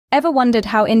Ever wondered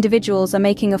how individuals are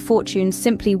making a fortune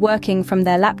simply working from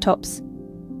their laptops?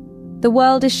 The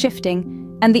world is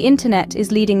shifting, and the internet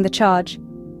is leading the charge.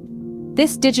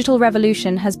 This digital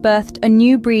revolution has birthed a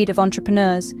new breed of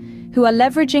entrepreneurs who are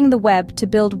leveraging the web to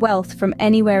build wealth from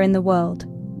anywhere in the world.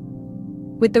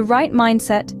 With the right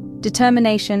mindset,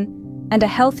 determination, and a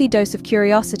healthy dose of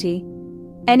curiosity,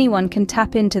 anyone can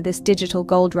tap into this digital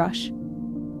gold rush.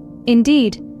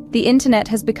 Indeed, the internet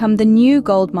has become the new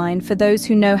gold mine for those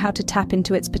who know how to tap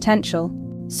into its potential.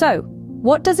 So,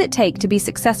 what does it take to be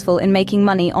successful in making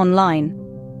money online?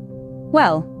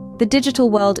 Well, the digital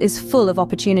world is full of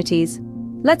opportunities.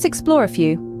 Let's explore a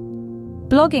few.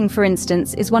 Blogging, for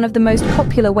instance, is one of the most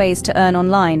popular ways to earn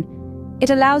online. It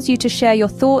allows you to share your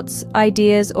thoughts,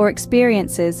 ideas, or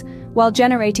experiences while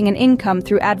generating an income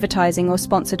through advertising or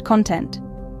sponsored content.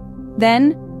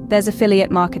 Then, there's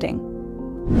affiliate marketing.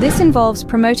 This involves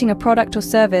promoting a product or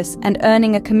service and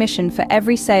earning a commission for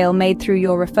every sale made through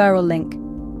your referral link.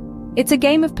 It's a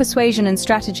game of persuasion and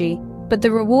strategy, but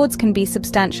the rewards can be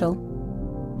substantial.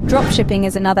 Dropshipping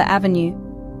is another avenue.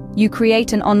 You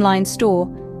create an online store,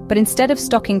 but instead of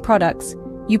stocking products,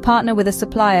 you partner with a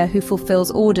supplier who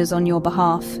fulfills orders on your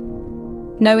behalf.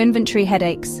 No inventory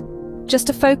headaches, just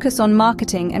a focus on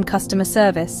marketing and customer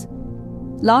service.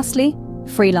 Lastly,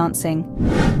 freelancing.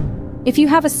 If you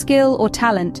have a skill or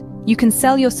talent, you can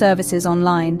sell your services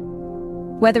online.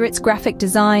 Whether it's graphic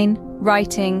design,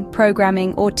 writing,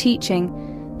 programming, or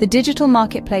teaching, the digital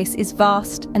marketplace is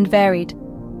vast and varied.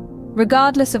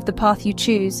 Regardless of the path you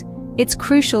choose, it's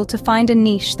crucial to find a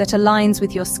niche that aligns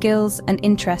with your skills and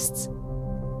interests.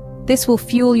 This will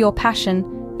fuel your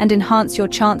passion and enhance your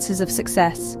chances of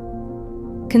success.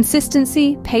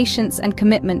 Consistency, patience, and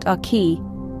commitment are key.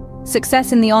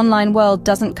 Success in the online world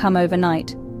doesn't come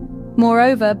overnight.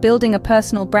 Moreover, building a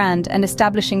personal brand and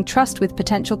establishing trust with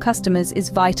potential customers is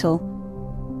vital.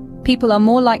 People are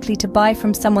more likely to buy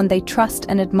from someone they trust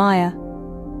and admire.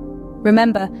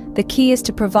 Remember, the key is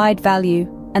to provide value,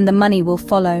 and the money will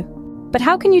follow. But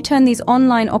how can you turn these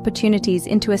online opportunities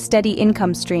into a steady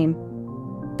income stream?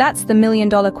 That's the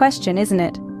million-dollar question, isn't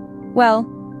it? Well,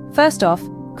 first off,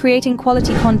 creating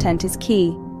quality content is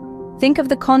key. Think of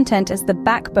the content as the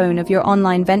backbone of your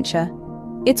online venture.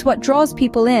 It's what draws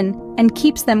people in and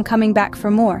keeps them coming back for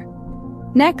more.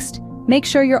 Next, make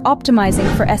sure you're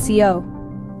optimizing for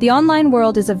SEO. The online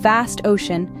world is a vast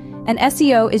ocean, and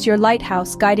SEO is your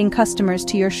lighthouse guiding customers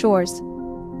to your shores.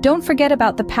 Don't forget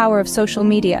about the power of social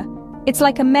media. It's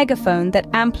like a megaphone that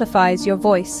amplifies your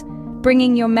voice,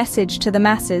 bringing your message to the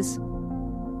masses.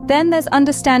 Then there's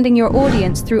understanding your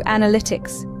audience through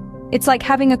analytics. It's like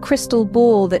having a crystal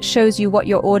ball that shows you what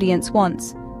your audience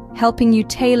wants, helping you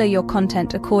tailor your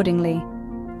content accordingly.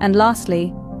 And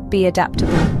lastly, be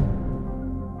adaptable.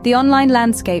 The online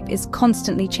landscape is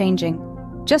constantly changing,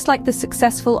 just like the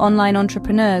successful online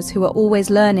entrepreneurs who are always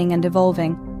learning and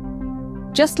evolving.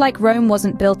 Just like Rome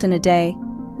wasn't built in a day,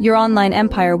 your online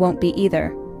empire won't be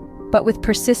either. But with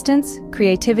persistence,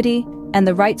 creativity, and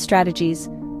the right strategies,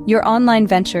 your online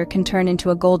venture can turn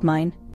into a goldmine.